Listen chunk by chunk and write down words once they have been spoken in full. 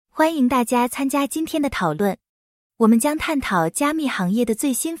欢迎大家参加今天的讨论。我们将探讨加密行业的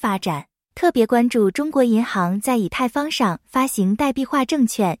最新发展，特别关注中国银行在以太坊上发行代币化证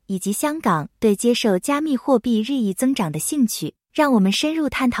券，以及香港对接受加密货币日益增长的兴趣。让我们深入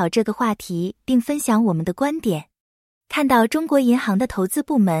探讨这个话题，并分享我们的观点。看到中国银行的投资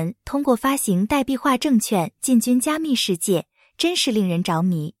部门通过发行代币化证券进军加密世界，真是令人着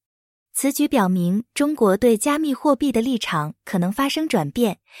迷。此举表明中国对加密货币的立场可能发生转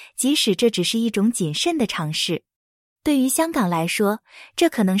变，即使这只是一种谨慎的尝试。对于香港来说，这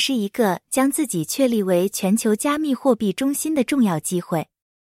可能是一个将自己确立为全球加密货币中心的重要机会。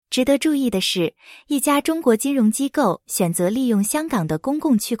值得注意的是，一家中国金融机构选择利用香港的公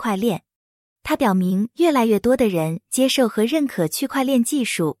共区块链。它表明越来越多的人接受和认可区块链技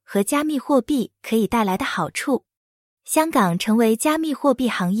术和加密货币可以带来的好处。香港成为加密货币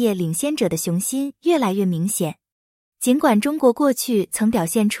行业领先者的雄心越来越明显。尽管中国过去曾表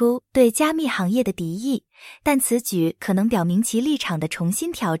现出对加密行业的敌意，但此举可能表明其立场的重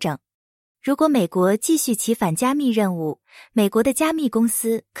新调整。如果美国继续其反加密任务，美国的加密公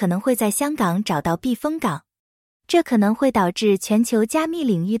司可能会在香港找到避风港。这可能会导致全球加密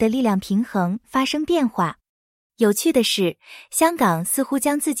领域的力量平衡发生变化。有趣的是，香港似乎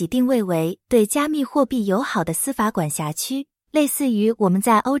将自己定位为对加密货币友好的司法管辖区，类似于我们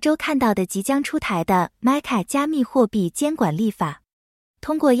在欧洲看到的即将出台的 MiCA 加密货币监管立法。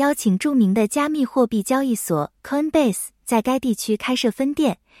通过邀请著名的加密货币交易所 Coinbase 在该地区开设分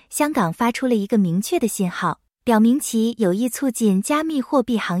店，香港发出了一个明确的信号，表明其有意促进加密货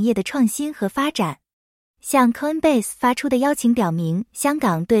币行业的创新和发展。向 Coinbase 发出的邀请表明，香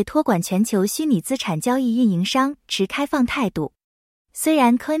港对托管全球虚拟资产交易运营商持开放态度。虽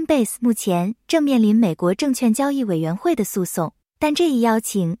然 Coinbase 目前正面临美国证券交易委员会的诉讼，但这一邀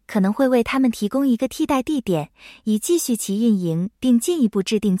请可能会为他们提供一个替代地点，以继续其运营并进一步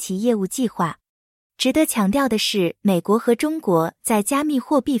制定其业务计划。值得强调的是，美国和中国在加密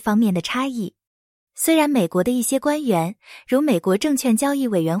货币方面的差异。虽然美国的一些官员，如美国证券交易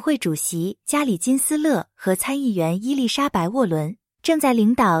委员会主席加里金斯勒和参议员伊丽莎白沃伦，正在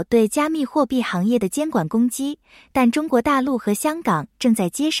领导对加密货币行业的监管攻击，但中国大陆和香港正在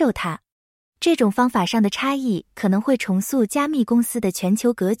接受它。这种方法上的差异可能会重塑加密公司的全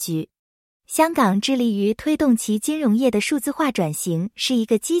球格局。香港致力于推动其金融业的数字化转型是一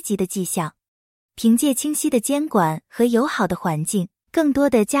个积极的迹象。凭借清晰的监管和友好的环境，更多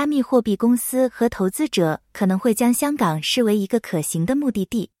的加密货币公司和投资者可能会将香港视为一个可行的目的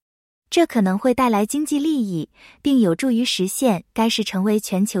地。这可能会带来经济利益，并有助于实现该市成为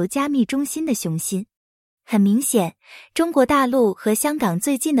全球加密中心的雄心。很明显，中国大陆和香港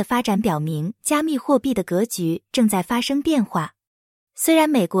最近的发展表明，加密货币的格局正在发生变化。虽然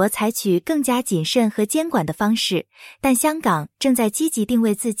美国采取更加谨慎和监管的方式，但香港正在积极定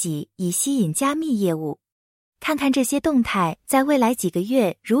位自己以吸引加密业务。看看这些动态在未来几个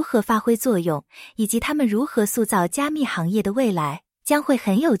月如何发挥作用，以及他们如何塑造加密行业的未来，将会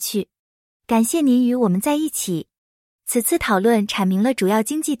很有趣。感谢您与我们在一起。此次讨论阐明了主要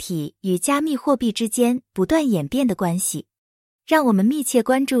经济体与加密货币之间不断演变的关系。让我们密切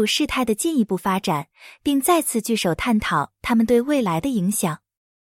关注事态的进一步发展，并再次聚首探讨它们对未来的影响。